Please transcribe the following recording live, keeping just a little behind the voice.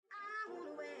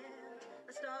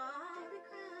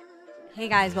Hey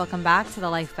guys, welcome back to the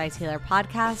Life by Taylor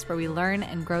podcast, where we learn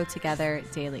and grow together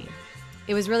daily.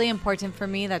 It was really important for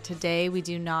me that today we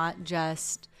do not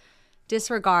just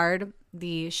disregard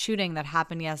the shooting that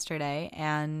happened yesterday.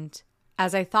 And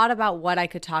as I thought about what I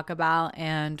could talk about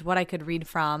and what I could read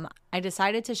from, I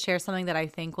decided to share something that I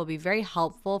think will be very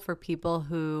helpful for people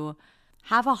who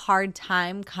have a hard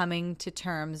time coming to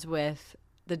terms with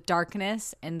the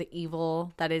darkness and the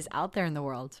evil that is out there in the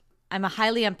world. I'm a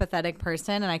highly empathetic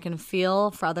person and I can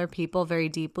feel for other people very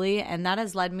deeply, and that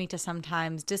has led me to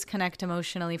sometimes disconnect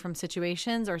emotionally from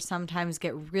situations or sometimes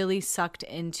get really sucked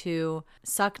into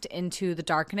the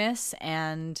darkness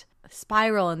and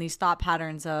spiral in these thought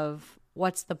patterns of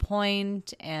what's the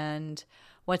point and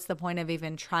what's the point of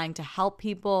even trying to help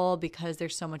people because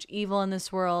there's so much evil in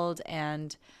this world,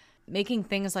 and making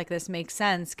things like this make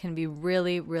sense can be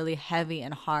really, really heavy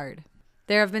and hard.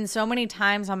 There have been so many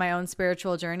times on my own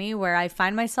spiritual journey where I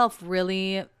find myself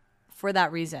really, for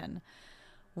that reason,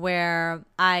 where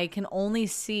I can only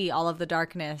see all of the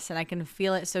darkness and I can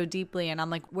feel it so deeply. And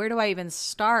I'm like, where do I even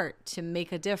start to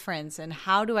make a difference? And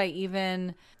how do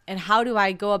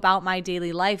I go about my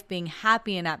daily life being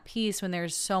happy and at peace when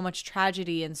there's so much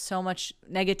tragedy and so much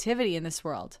negativity in this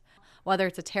world? Whether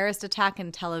it's a terrorist attack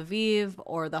in Tel Aviv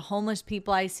or the homeless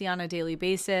people I see on a daily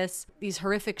basis, these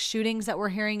horrific shootings that we're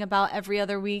hearing about every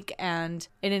other week. And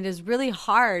it is really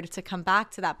hard to come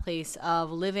back to that place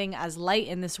of living as light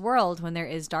in this world when there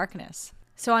is darkness.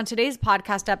 So on today's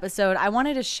podcast episode, I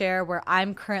wanted to share where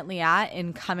I'm currently at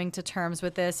in coming to terms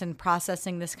with this and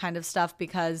processing this kind of stuff,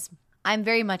 because I'm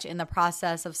very much in the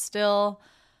process of still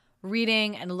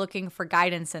reading and looking for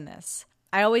guidance in this.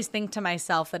 I always think to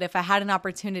myself that if I had an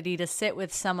opportunity to sit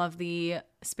with some of the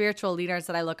spiritual leaders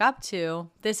that I look up to,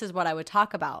 this is what I would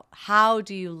talk about. How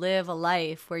do you live a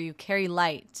life where you carry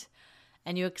light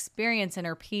and you experience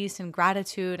inner peace and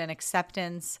gratitude and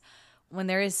acceptance when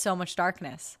there is so much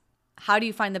darkness? How do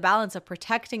you find the balance of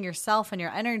protecting yourself and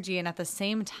your energy and at the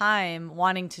same time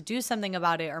wanting to do something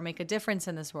about it or make a difference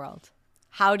in this world?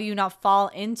 How do you not fall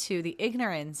into the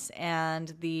ignorance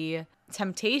and the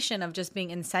temptation of just being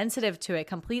insensitive to it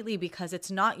completely because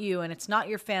it's not you and it's not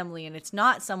your family and it's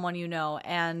not someone you know,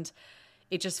 and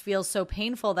it just feels so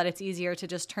painful that it's easier to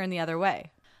just turn the other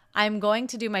way? I'm going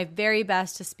to do my very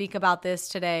best to speak about this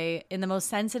today in the most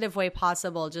sensitive way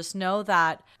possible. Just know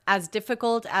that as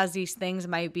difficult as these things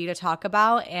might be to talk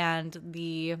about and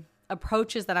the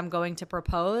approaches that I'm going to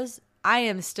propose, I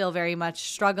am still very much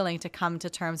struggling to come to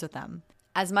terms with them.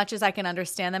 As much as I can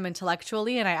understand them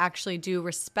intellectually, and I actually do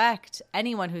respect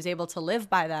anyone who's able to live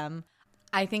by them,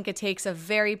 I think it takes a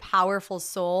very powerful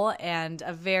soul and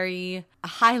a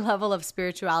high level of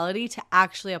spirituality to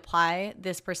actually apply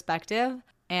this perspective.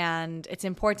 And it's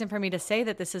important for me to say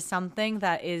that this is something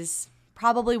that is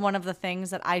probably one of the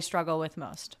things that I struggle with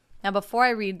most. Now, before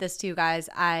I read this to you guys,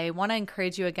 I want to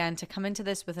encourage you again to come into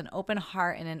this with an open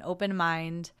heart and an open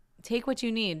mind. Take what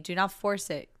you need. Do not force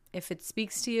it. If it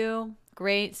speaks to you,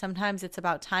 great. Sometimes it's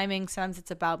about timing. Sometimes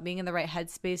it's about being in the right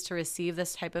headspace to receive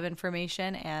this type of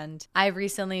information. And I've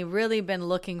recently really been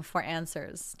looking for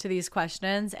answers to these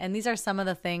questions. And these are some of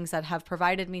the things that have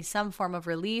provided me some form of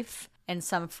relief and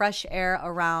some fresh air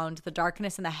around the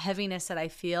darkness and the heaviness that I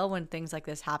feel when things like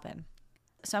this happen.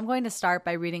 So I'm going to start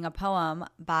by reading a poem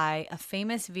by a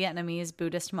famous Vietnamese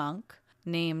Buddhist monk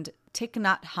named Thich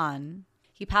Nhat Hanh.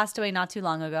 He passed away not too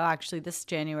long ago, actually this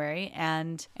January,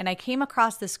 and I came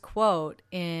across this quote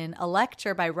in a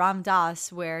lecture by Ram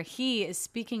Dass where he is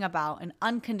speaking about an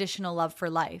unconditional love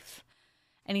for life.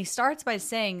 And he starts by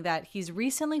saying that he's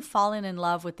recently fallen in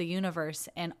love with the universe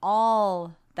and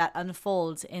all that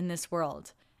unfolds in this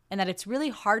world, and that it's really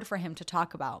hard for him to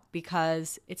talk about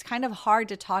because it's kind of hard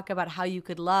to talk about how you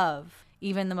could love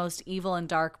even the most evil and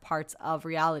dark parts of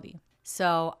reality.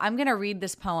 So I'm going to read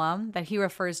this poem that he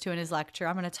refers to in his lecture.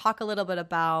 I'm going to talk a little bit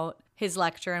about his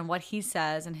lecture and what he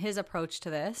says and his approach to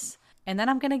this. And then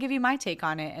I'm going to give you my take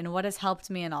on it and what has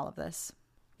helped me in all of this.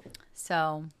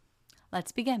 So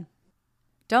let's begin.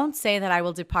 Don't say that I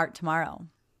will depart tomorrow.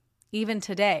 Even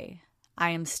today,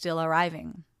 I am still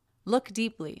arriving. Look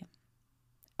deeply.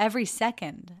 Every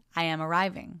second, I am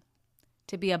arriving.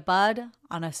 To be a bud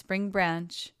on a spring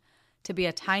branch, to be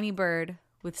a tiny bird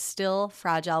with still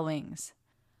fragile wings,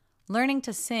 learning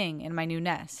to sing in my new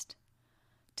nest,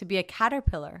 to be a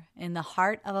caterpillar in the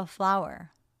heart of a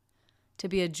flower, to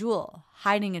be a jewel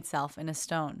hiding itself in a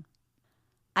stone.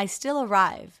 I still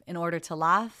arrive in order to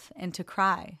laugh and to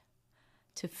cry,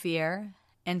 to fear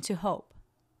and to hope.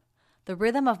 The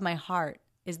rhythm of my heart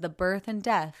is the birth and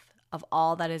death of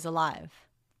all that is alive.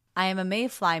 I am a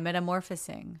mayfly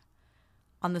metamorphosing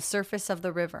on the surface of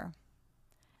the river,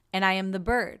 and I am the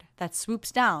bird that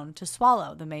swoops down to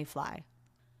swallow the mayfly.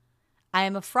 I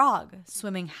am a frog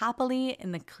swimming happily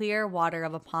in the clear water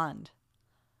of a pond,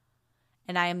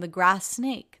 and I am the grass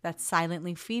snake that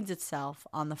silently feeds itself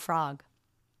on the frog.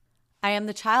 I am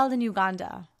the child in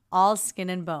Uganda, all skin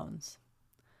and bones,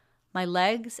 my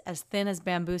legs as thin as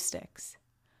bamboo sticks,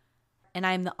 and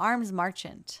I am the arms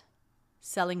merchant,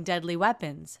 selling deadly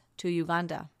weapons to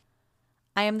Uganda.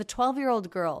 I am the 12-year-old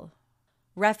girl,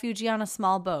 refugee on a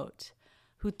small boat,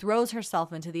 who throws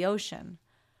herself into the ocean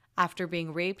after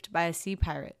being raped by a sea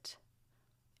pirate.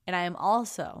 And I am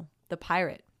also the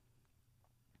pirate,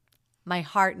 my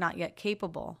heart not yet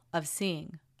capable of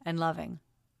seeing and loving.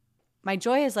 My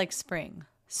joy is like spring,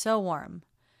 so warm.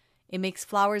 It makes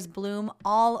flowers bloom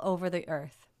all over the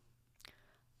earth.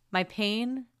 My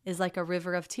pain is like a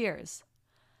river of tears,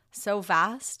 so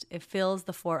vast it fills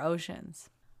the 4 oceans.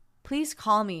 Please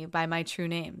call me by my true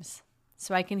names,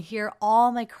 so I can hear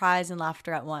all my cries and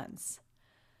laughter at once,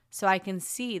 so I can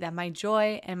see that my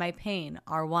joy and my pain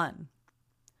are one.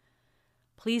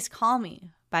 Please call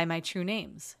me by my true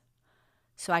names,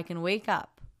 so I can wake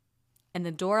up and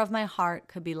the door of my heart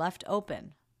could be left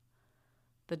open,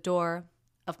 the door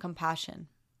of compassion.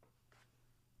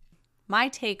 My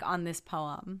take on this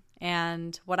poem,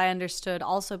 and what I understood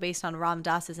also based on Ram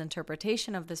Dass's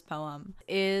interpretation of this poem,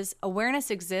 is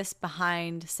awareness exists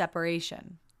behind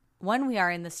separation. When we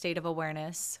are in the state of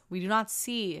awareness, we do not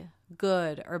see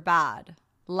good or bad,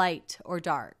 light or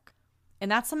dark.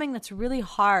 And that's something that's really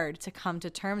hard to come to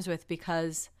terms with,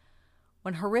 because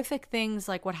when horrific things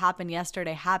like what happened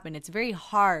yesterday happen, it's very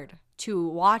hard to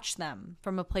watch them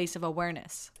from a place of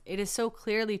awareness. It is so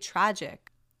clearly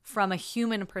tragic from a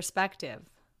human perspective,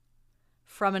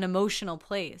 from an emotional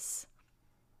place.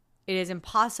 It is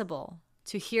impossible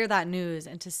to hear that news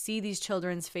and to see these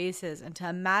children's faces and to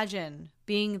imagine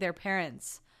being their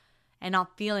parents and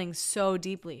not feeling so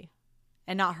deeply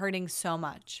and not hurting so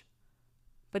much.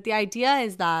 But the idea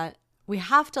is that we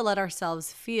have to let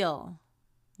ourselves feel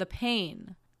the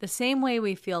pain the same way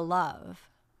we feel love,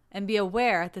 and be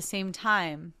aware at the same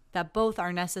time that both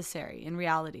are necessary in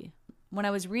reality. When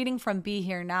I was reading from Be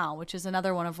Here Now, which is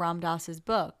another one of Ram Dass's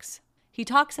books, he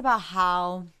talks about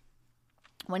how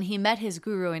when he met his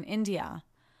guru in India,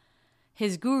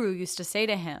 his guru used to say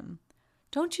to him,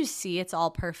 "Don't you see it's all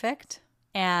perfect?"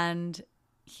 And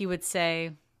he would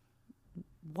say,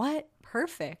 "What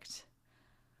perfect?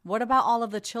 What about all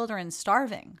of the children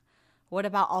starving? What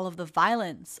about all of the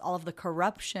violence, all of the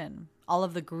corruption, all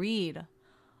of the greed,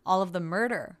 all of the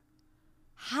murder?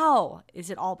 How is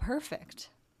it all perfect?"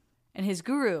 And his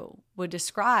guru would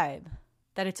describe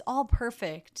that it's all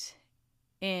perfect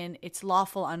in its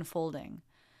lawful unfolding,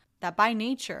 that by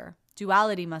nature,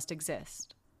 duality must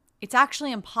exist. It's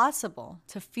actually impossible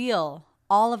to feel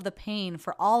all of the pain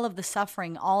for all of the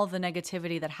suffering, all of the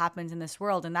negativity that happens in this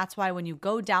world. And that's why when you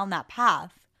go down that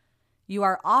path, you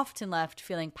are often left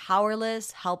feeling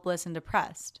powerless, helpless, and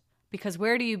depressed. Because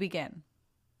where do you begin?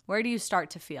 Where do you start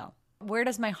to feel? Where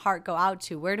does my heart go out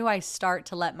to? Where do I start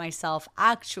to let myself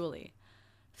actually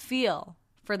feel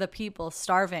for the people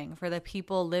starving, for the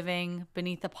people living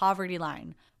beneath the poverty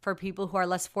line, for people who are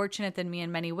less fortunate than me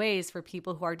in many ways, for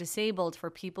people who are disabled, for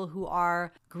people who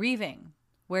are grieving?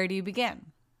 Where do you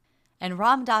begin? And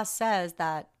Ram Dass says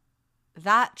that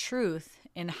truth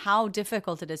in how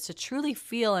difficult it is to truly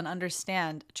feel and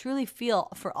understand, truly feel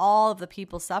for all of the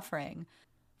people suffering,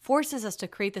 forces us to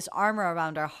create this armor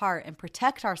around our heart and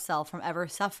protect ourselves from ever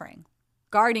suffering,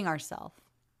 guarding ourselves.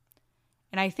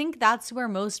 And I think that's where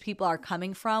most people are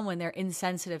coming from when they're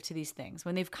insensitive to these things,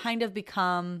 when they've kind of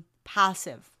become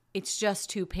passive. It's just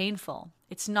too painful.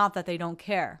 It's not that they don't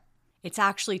care. It's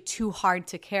actually too hard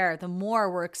to care the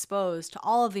more we're exposed to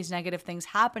all of these negative things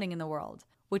happening in the world,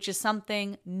 which is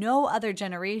something no other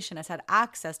generation has had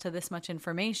access to this much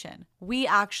information. We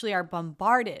actually are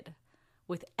bombarded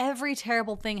with every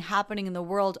terrible thing happening in the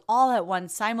world all at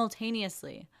once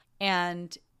simultaneously.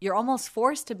 And you're almost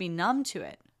forced to be numb to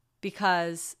it,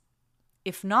 because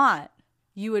if not,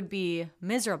 you would be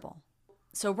miserable.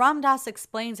 So Ram Dass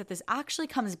explains that this actually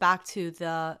comes back to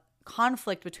the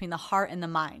conflict between the heart and the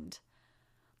mind.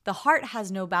 The heart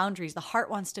has no boundaries. The heart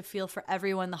wants to feel for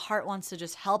everyone. The heart wants to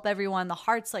just help everyone. The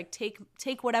heart's like,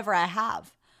 take whatever I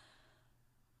have.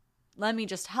 Let me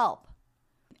just help.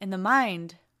 And the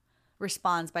mind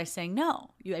responds by saying,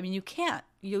 no, you can't.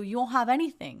 You won't have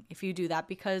anything if you do that,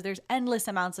 because there's endless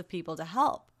amounts of people to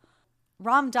help.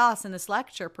 Ram Dass in this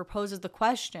lecture proposes the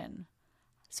question,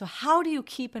 so how do you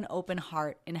keep an open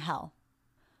heart in hell?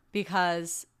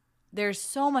 Because there's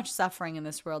so much suffering in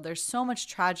this world. There's so much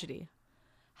tragedy.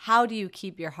 How do you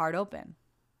keep your heart open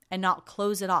and not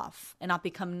close it off and not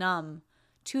become numb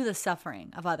to the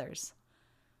suffering of others?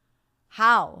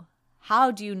 How?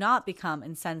 How do you not become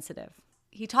insensitive?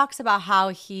 He talks about how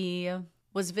he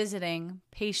was visiting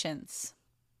patients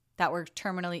that were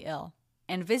terminally ill,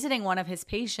 and visiting one of his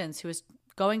patients who was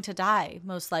going to die,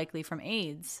 most likely from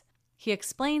AIDS. He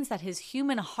explains that his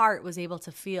human heart was able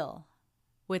to feel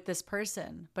with this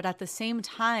person, but at the same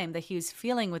time that he was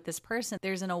feeling with this person,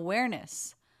 there's an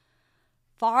awareness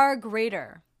far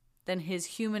greater than his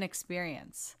human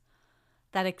experience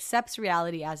that accepts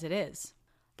reality as it is,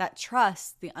 that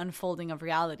trusts the unfolding of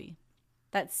reality,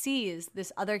 that sees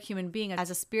this other human being as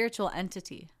a spiritual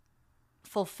entity,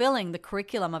 fulfilling the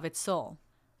curriculum of its soul.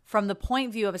 From the point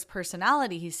of view of his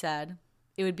personality, he said,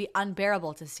 it would be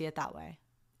unbearable to see it that way.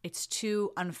 It's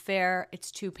too unfair, it's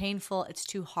too painful, it's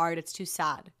too hard, it's too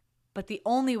sad. But the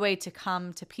only way to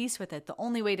come to peace with it, the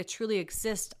only way to truly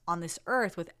exist on this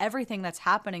earth with everything that's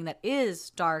happening that is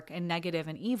dark and negative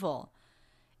and evil,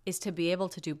 is to be able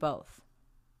to do both.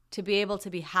 To be able to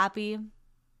be happy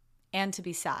and to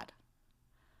be sad.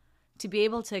 To be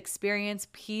able to experience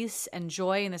peace and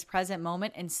joy in this present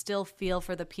moment and still feel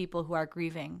for the people who are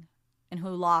grieving and who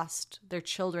lost their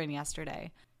children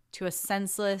yesterday to a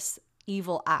senseless,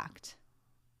 evil act.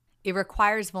 It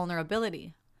requires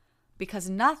vulnerability because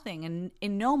nothing,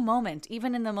 in no moment,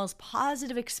 even in the most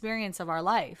positive experience of our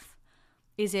life,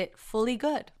 is it fully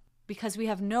good because we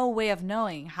have no way of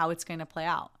knowing how it's going to play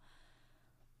out.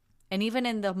 And even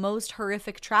in the most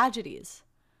horrific tragedies,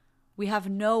 we have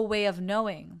no way of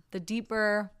knowing the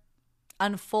deeper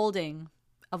unfolding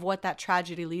of what that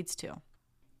tragedy leads to.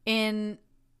 In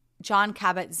Jon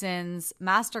Kabat-Zinn's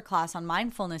masterclass on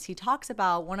mindfulness, he talks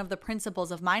about one of the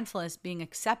principles of mindfulness being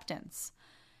acceptance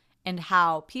and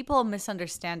how people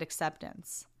misunderstand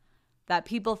acceptance. That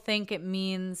people think it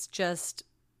means just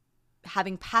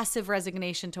having passive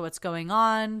resignation to what's going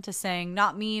on, to saying,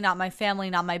 not me, not my family,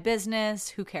 not my business,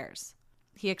 who cares?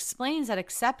 He explains that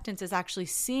acceptance is actually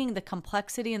seeing the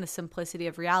complexity and the simplicity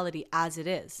of reality as it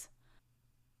is.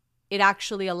 It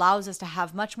actually allows us to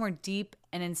have much more deep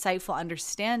and insightful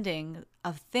understanding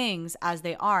of things as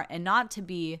they are and not to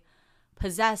be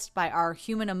possessed by our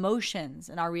human emotions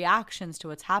and our reactions to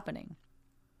what's happening.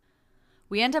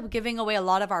 We end up giving away a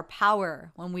lot of our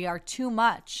power when we are too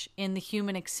much in the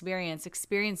human experience,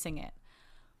 experiencing it.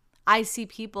 I see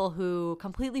people who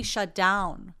completely shut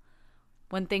down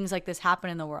when things like this happen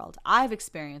in the world. I've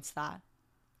experienced that,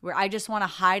 where I just want to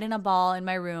hide in a ball in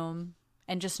my room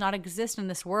and just not exist in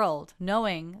this world,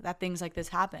 knowing that things like this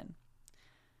happen.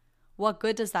 What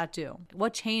good does that do?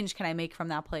 What change can I make from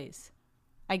that place?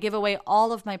 I give away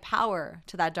all of my power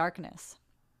to that darkness.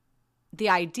 The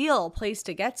ideal place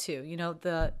to get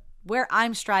to, where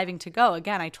I'm striving to go,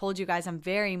 again, I told you guys I'm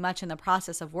very much in the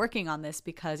process of working on this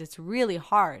because it's really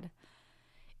hard,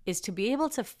 is to be able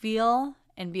to feel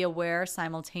and be aware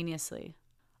simultaneously.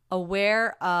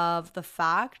 Aware of the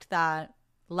fact that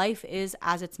life is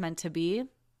as it's meant to be,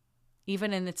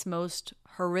 even in its most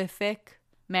horrific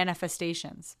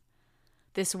manifestations.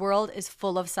 This world is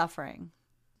full of suffering.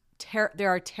 There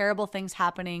are terrible things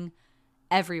happening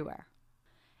everywhere.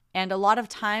 And a lot of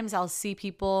times I'll see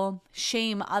people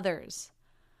shame others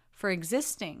for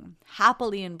existing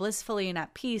happily and blissfully and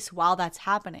at peace while that's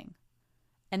happening.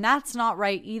 And that's not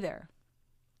right either.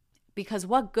 Because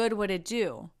what good would it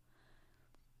do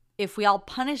if we all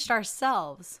punished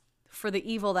ourselves for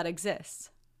the evil that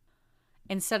exists,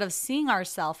 instead of seeing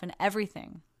ourselves in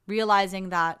everything, realizing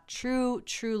that true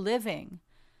living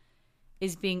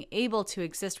is being able to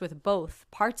exist with both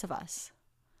parts of us,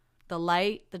 the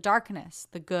light, the darkness,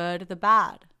 the good, the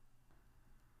bad.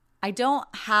 I don't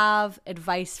have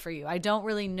advice for you. I don't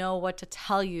really know what to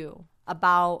tell you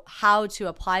about how to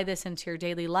apply this into your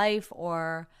daily life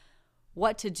or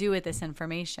what to do with this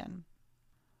information.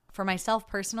 For myself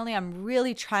personally, I'm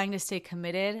really trying to stay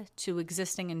committed to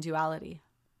existing in duality,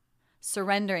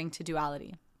 surrendering to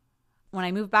duality. When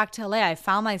I moved back to LA, I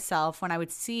found myself when I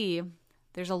would see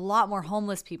there's a lot more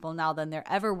homeless people now than there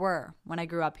ever were when I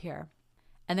grew up here.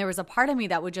 And there was a part of me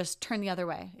that would just turn the other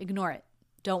way, ignore it.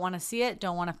 Don't want to see it,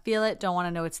 don't want to feel it, don't want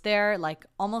to know it's there, like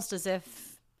almost as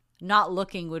if not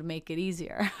looking would make it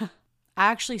easier. I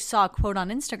actually saw a quote on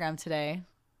Instagram today,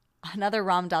 another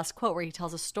Ram Dass quote where he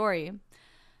tells a story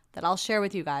that I'll share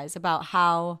with you guys about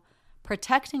how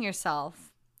protecting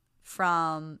yourself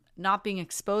from not being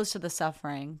exposed to the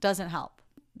suffering doesn't help.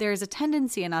 There's a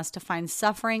tendency in us to find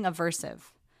suffering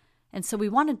aversive, and so we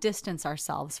want to distance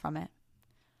ourselves from it.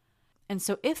 And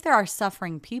so if there are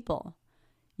suffering people,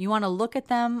 you want to look at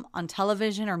them on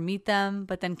television or meet them,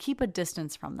 but then keep a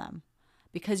distance from them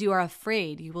because you are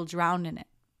afraid you will drown in it.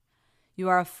 You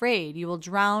are afraid you will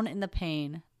drown in the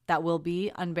pain that will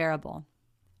be unbearable.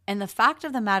 And the fact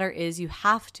of the matter is you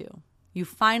have to. You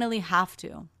finally have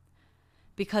to.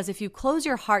 Because if you close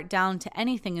your heart down to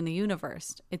anything in the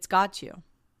universe, it's got you.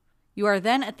 You are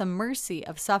then at the mercy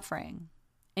of suffering.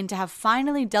 And to have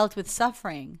finally dealt with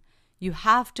suffering, you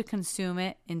have to consume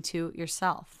it into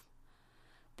yourself.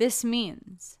 This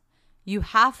means you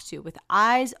have to, with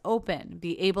eyes open,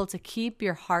 be able to keep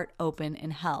your heart open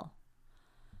in hell.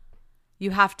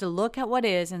 You have to look at what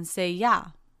is and say, yeah,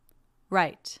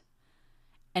 right.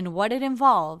 And what it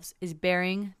involves is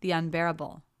bearing the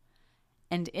unbearable.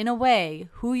 And in a way,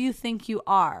 who you think you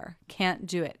are can't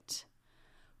do it.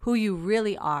 Who you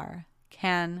really are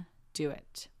can do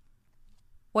it.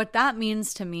 What that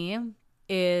means to me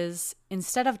is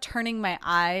instead of turning my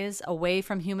eyes away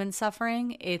from human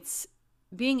suffering, it's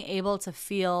being able to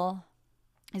feel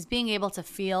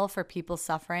for people's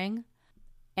suffering,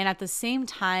 and at the same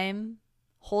time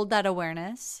hold that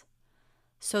awareness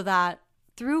so that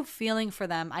through feeling for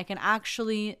them, I can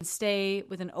actually stay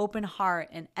with an open heart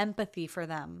and empathy for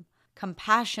them,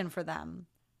 compassion for them,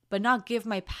 but not give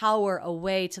my power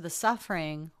away to the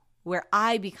suffering where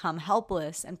I become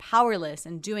helpless and powerless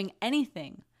in doing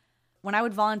anything. When I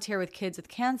would volunteer with kids with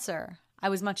cancer, I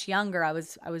was much younger. I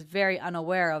was very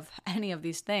unaware of any of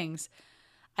these things.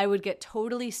 I would get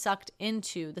totally sucked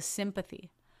into the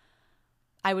sympathy.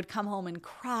 I would come home and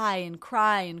cry and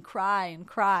cry and cry and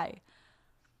cry.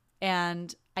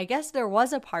 And I guess there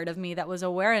was a part of me that was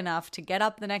aware enough to get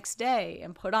up the next day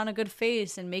and put on a good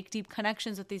face and make deep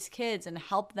connections with these kids and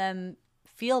help them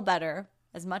feel better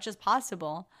as much as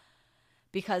possible,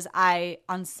 because I,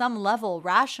 on some level,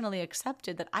 rationally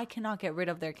accepted that I cannot get rid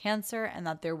of their cancer and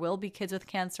that there will be kids with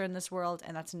cancer in this world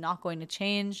and that's not going to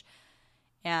change.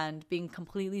 And being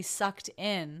completely sucked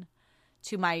in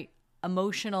to my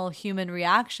emotional human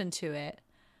reaction to it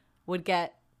would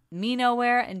get me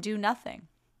nowhere and do nothing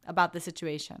about the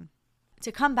situation.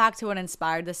 To come back to what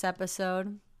inspired this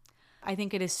episode, I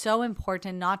think it is so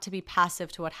important not to be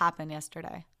passive to what happened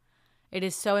yesterday. It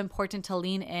is so important to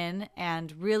lean in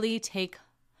and really take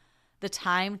the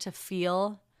time to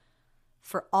feel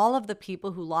for all of the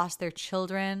people who lost their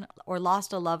children or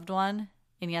lost a loved one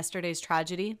in yesterday's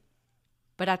tragedy.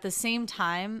 But at the same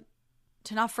time,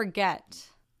 to not forget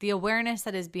the awareness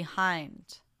that is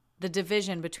behind the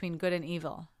division between good and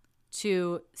evil.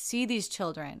 To see these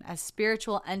children as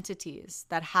spiritual entities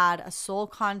that had a soul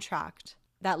contract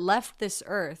that left this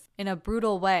earth in a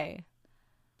brutal way,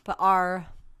 but are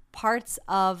parts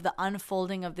of the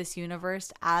unfolding of this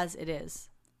universe as it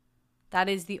is. That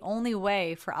is the only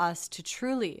way for us to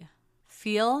truly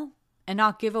feel and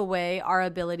not give away our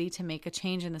ability to make a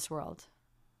change in this world.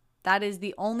 That is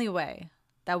the only way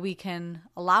that we can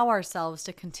allow ourselves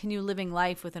to continue living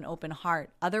life with an open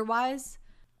heart. Otherwise,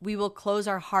 we will close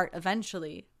our heart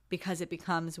eventually because it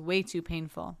becomes way too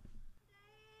painful.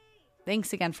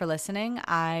 Thanks again for listening.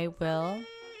 I will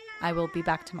be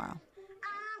back tomorrow.